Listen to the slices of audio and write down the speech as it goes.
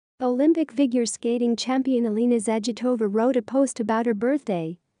Olympic figure skating champion Alina Zagitova wrote a post about her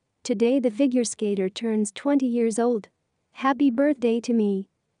birthday. Today the figure skater turns 20 years old. Happy birthday to me.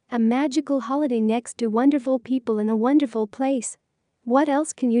 A magical holiday next to wonderful people in a wonderful place. What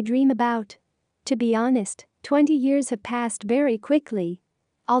else can you dream about? To be honest, 20 years have passed very quickly.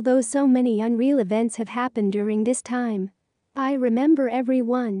 Although so many unreal events have happened during this time. I remember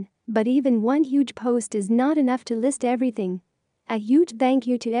everyone, but even one huge post is not enough to list everything. A huge thank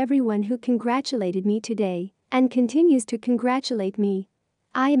you to everyone who congratulated me today and continues to congratulate me.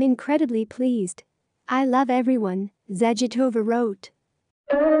 I am incredibly pleased. I love everyone, Zagitova wrote.